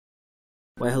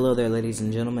Well, hello there, ladies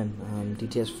and gentlemen.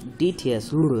 DTS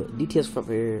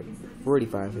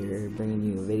 45 here, bringing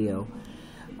you a video.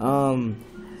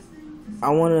 I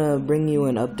want to bring you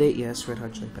an update. Yes, Red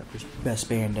Hot Chili Peppers, best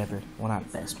band ever. Well,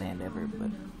 not best band ever,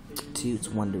 but it's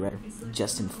one director,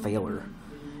 Justin Failer.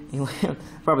 Anyway, I'm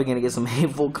probably gonna get some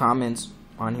hateful comments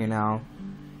on here now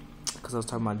because I was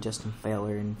talking about Justin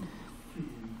Failer and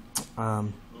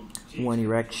One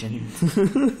Erection.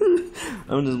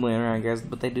 I'm just playing around, guys,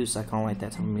 but they do suck. I don't like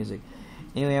that type of music.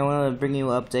 Anyway, I want to bring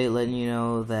you an update, letting you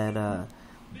know that I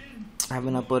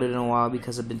haven't uploaded in a while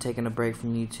because I've been taking a break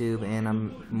from YouTube, and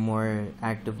I'm more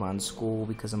active on school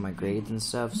because of my grades and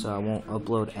stuff, so I won't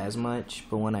upload as much,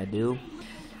 but when I do,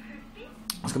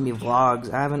 it's going to be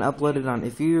vlogs. I haven't uploaded on,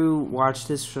 if you watch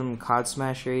this from COD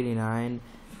Smasher 89,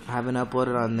 I haven't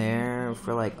uploaded on there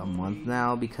for like a month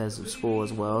now because of school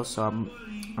as well, so I'm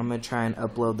gonna try and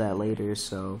upload that later.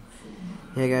 So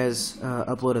yeah, guys,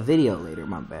 upload a video later,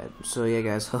 my bad. So yeah,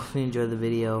 guys, hope you enjoy the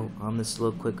video. This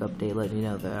little quick update letting you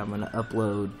know that I'm gonna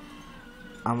upload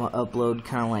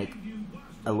kind of like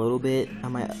a little bit.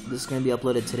 This is gonna be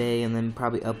uploaded today, and then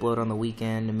probably upload on the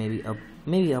weekend, and maybe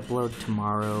upload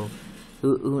tomorrow.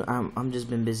 I'm just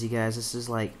been busy, guys. This is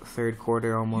like third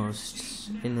quarter almost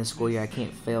in the school year. I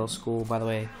can't fail school, by the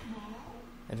way.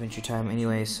 Adventure Time.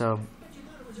 Anyway, so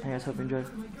hey guys, hope you enjoyed.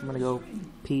 I'm gonna go.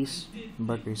 Peace and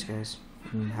Buckers, guys,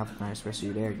 and have a nice rest of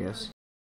your day, I guess.